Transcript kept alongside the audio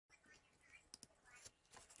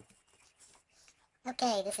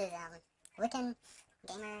Okay, this is Wiccan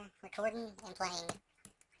gamer recording and playing.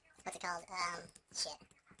 What's it called? Shit.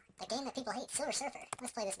 The game that people hate, Silver Surfer.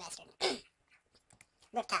 Let's play this bastard.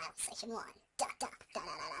 Reptile, Section 1. Da da da da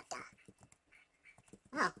da da da.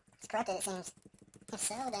 Oh, it's corrupted it seems. If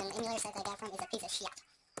so, then the emulator site I got from is a piece of shit.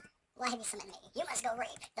 Why have you summoned me? You must go rape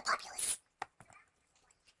the populace.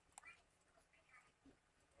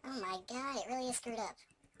 Oh my god, it really is screwed up.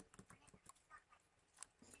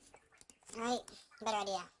 Alright, better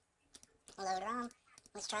idea. Load ROM.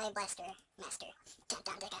 Let's try Blaster Master.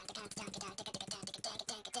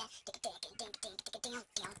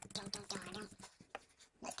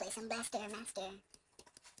 Let's play some Blaster Master.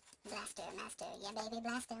 Blaster Master. Yeah, baby,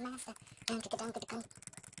 Blaster Master. I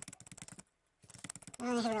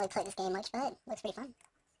haven't really played this game much, but it looks pretty fun.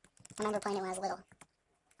 I remember playing it when I was little.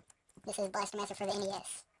 This is Blaster Master for the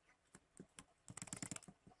NES.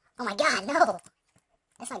 Oh my god, no!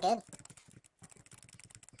 That's not good.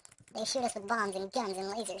 They shoot us with bombs and guns and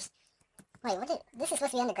lasers. Wait, what did... This is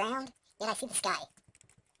supposed to be underground? Yet I see the sky.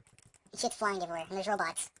 And shit's flying everywhere, and there's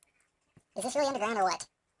robots. Is this really underground or what?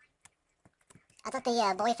 I thought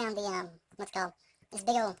the boy found the, what's it called? This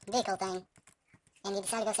big old vehicle thing. And he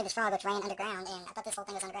decided to go save his frog, which ran underground, and I thought this whole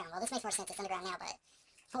thing was underground. Well, this makes more sense, it's underground now, but...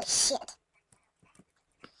 Holy shit.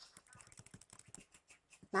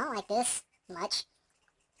 I don't like this much.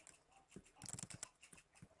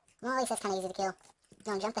 Well, at least that's kind of easy to kill.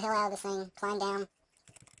 Gonna jump the hell out of this thing, climb down.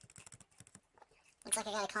 Looks like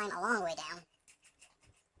I gotta climb a long way down.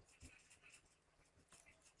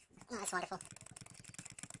 Oh, that's wonderful.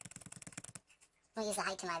 We'll use the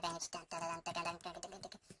height to my advantage. Oh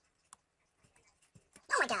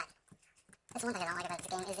my god! That's one thing I don't like about this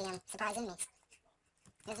game, is the surprise enemies.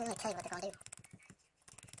 It doesn't really tell you what they're gonna do.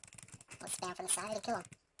 Let's spam from the side and kill them.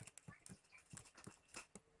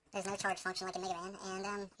 There's no charge function like in Mega Man,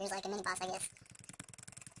 and here's like a mini-boss, I guess.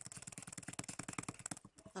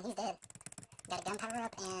 And he's dead. Got a gun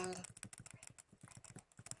power-up, and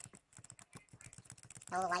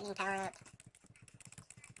a little lightning power-up.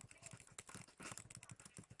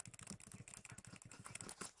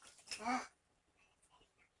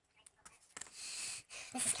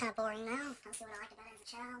 This is kind of boring now. I'll see what I liked about it as a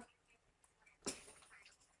child.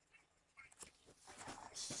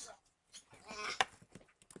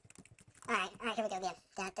 Alright, here we go again.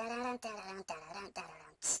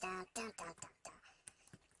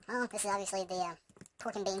 Well, this is obviously the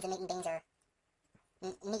pork and beans and meat and beans are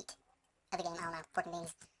meat of the game. I don't know, pork and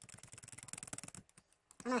beans.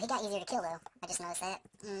 I don't know, he got easier to kill though. I just noticed that.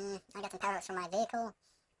 I got some power-ups from my vehicle.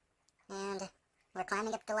 And we're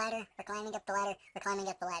climbing up the ladder, we're climbing up the ladder, we're climbing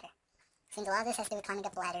up the ladder. Seems a lot of this has to do with climbing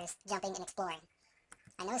up ladders, jumping, and exploring.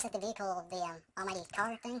 I noticed that the vehicle, the almighty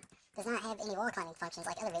car thing, does not have any wall climbing functions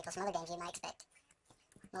like other vehicles from other games you might expect.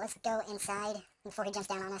 Well, let's go inside before he jumps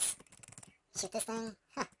down on us. Shoot this thing.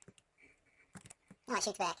 Huh. No, it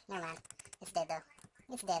shoots back. Never mind. It's dead, though.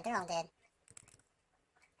 It's dead. They're all dead.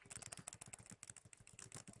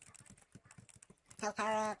 Health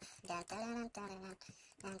power up.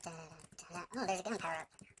 Oh, there's a gun power up.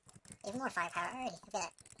 Even more firepower already. I've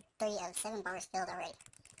got 3 of 7 bars filled already.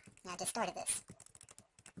 Now I just started this.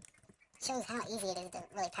 Shows how easy it is to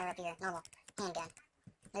really power up your normal handgun.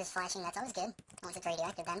 There's flashing, that's always good. Once it's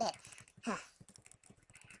radioactive, I'm dead. Huh.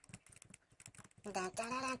 Oh,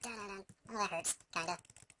 that hurts, kinda.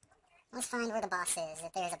 Let's find where the boss is,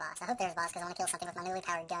 if there's a boss. I hope there's a boss, because I want to kill something with my newly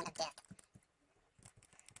powered gun of death.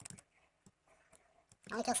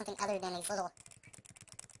 I want to kill something other than these little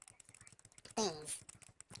things.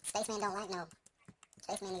 Spaceman don't like no.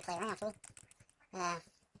 Spaceman need to play around, fool.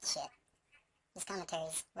 Shit. This commentary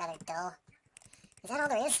is rather dull. Is that all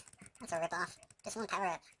there is? That's a ripoff. Just one power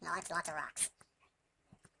up. No, that's lots of rocks.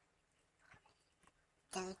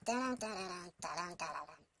 No.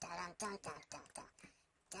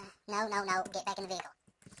 Get back in the vehicle.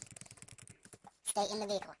 Stay in the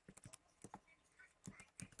vehicle.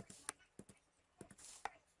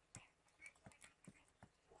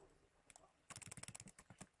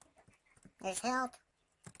 There's help.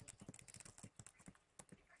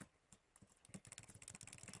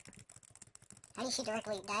 How do you shoot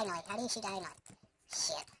directly diagonally? How do you shoot diagonally?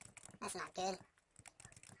 Shit. That's not good.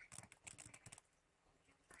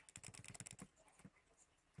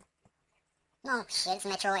 Oh, shit, it's a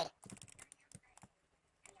Metroid.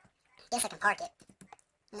 Guess I can park it.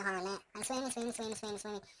 No harm in that. I'm swimming.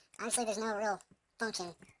 Honestly, there's no real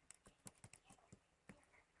function.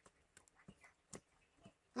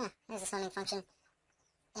 Huh, there's a swimming function.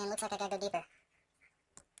 And it looks like I gotta go deeper.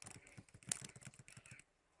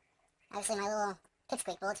 Obviously, my little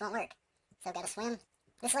pipsqueak bullets won't work. So gotta swim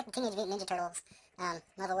This is like the Teenage Mutant Ninja Turtles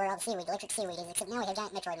level where all the seaweed, electric seaweed is, except now we have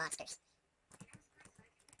giant Metroid monsters.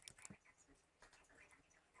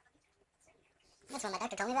 That's what my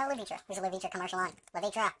doctor told me about Levitra. There's a Levitra commercial on.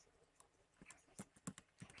 Levitra.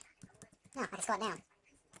 No, I can squat down.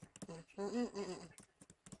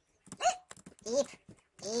 Eep.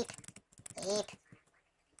 Eep. Eep.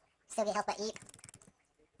 Still get health by eep.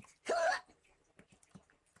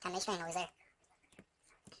 Time to strain over there.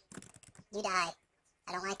 You die.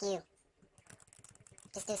 I don't like you.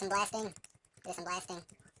 Just do some blasting. Do some blasting.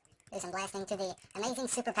 Do some blasting to the amazing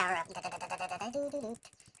super power up.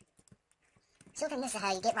 Children, this is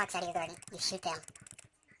how you get rocks out of your garden. You shoot them.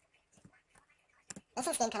 This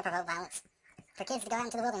one's game kind of provoke violence. For kids to go out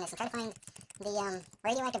into the wilderness and try to find the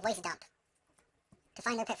radioactive waste dump. To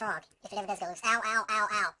find their pet frog, if it ever does go loose. Ow, ow, ow,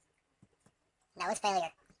 ow. That was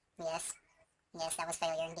failure. Yes. Yes, that was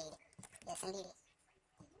failure indeed. Yes, indeed.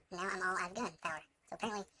 Now I'm all out of gun power. So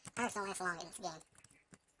apparently, powers don't last long in this game.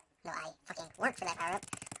 No, I fucking work for that power up.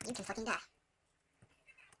 You can fucking die.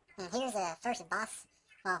 And here's the first boss.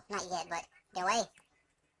 Well, not yet, but get away.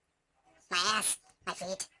 My ass. My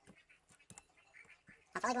feet.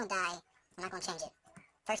 I'm probably gonna die. I'm not gonna change it.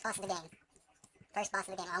 First boss of the game. First boss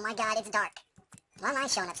of the game. Oh my god, it's dark. Why am I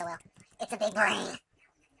showing up so well? It's a big brain.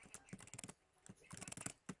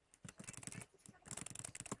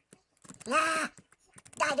 Nah!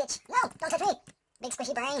 Die, bitch! No! Don't touch me! Big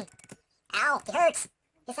squishy brain. Ow! It hurts!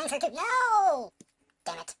 His things hurt too. No!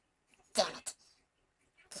 Damn it. Damn it.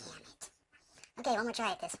 Damn it. Okay, one more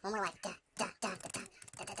try at this. One more life.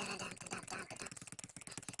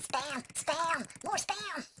 Spam! Spam! More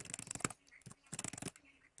spam!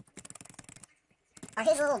 Are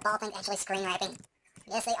his little ball things actually screen wrapping?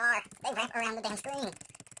 Yes, they are. They wrap around the damn screen.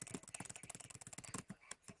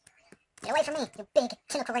 Get away from me, you big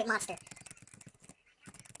tentacle rape monster.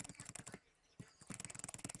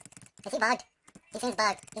 Is he bugged? He seems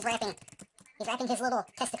bugged. He's wrapping. He's wrapping his little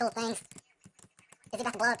testicle things. Is he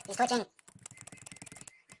about to blow up? He's twitching.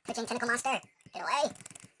 Twitching tentacle monster. Get away.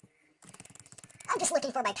 I'm just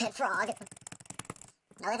looking for my pet frog.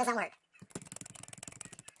 No, that doesn't work.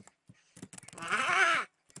 Ah!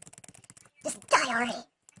 Just die already.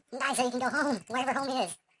 Die so you can go home, wherever home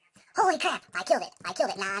is. Holy crap! I killed it. I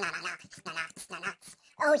killed it. Nah.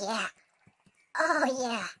 Oh yeah. Oh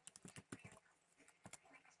yeah.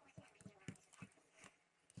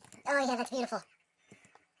 Oh yeah, that's beautiful.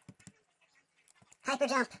 Hyper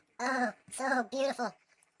jump. Oh, so beautiful.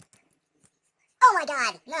 Oh my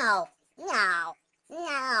god. No. No.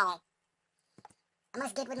 No. I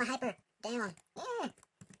must get with my hyper down. Yeah.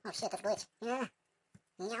 Oh shit, that's a glitch. Yeah.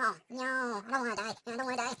 No. I don't want to die. I don't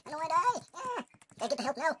want to die. Yeah. Gotta get the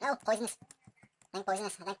help. No. Poisonous. I think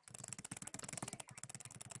poisonous.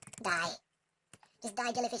 Die. Just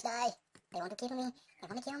die, jellyfish, die. They want to kill me. They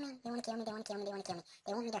want to kill me. They want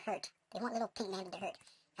me to hurt. They want little pink man to hurt.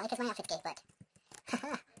 Probably because my outfit's gay, but...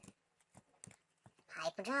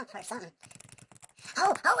 Hyper jump or something.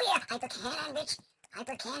 Oh yeah! Hyper cannon, bitch!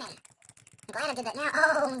 Hyper cannon. I'm glad I did that now.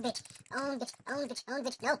 Oh, bitch. No, own bitch.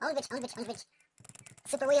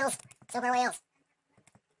 Super wheels.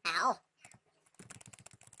 Ow.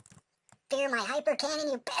 Fear my hyper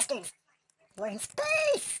cannon, you bastards! We're in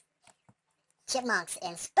space! Chipmunks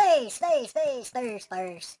in space! It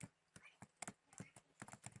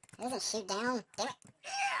doesn't shoot down. Damn it.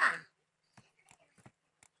 Yeah.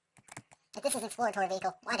 If this is an exploratory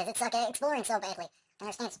vehicle, why does it suck at exploring so badly? I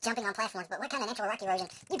understand it's jumping on platforms, but what kind of natural rock erosion?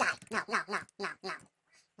 You die! No.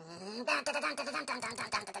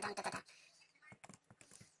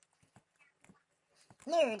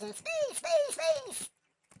 Nerds in space!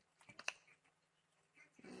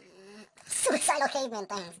 Suicidal caveman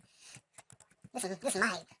things. This is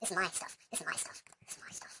my stuff.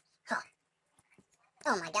 Huh.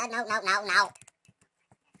 Oh my god, no.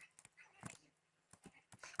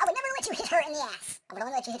 I would never let you hit her in the ass. I would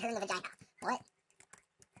only let you hit her in the vagina. What?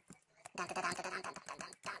 I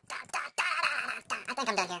think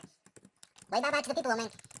I'm done here. Wave bye-bye to the people, man.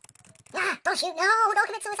 Ah, don't shoot. No, don't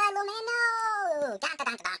commit suicide, little man. No.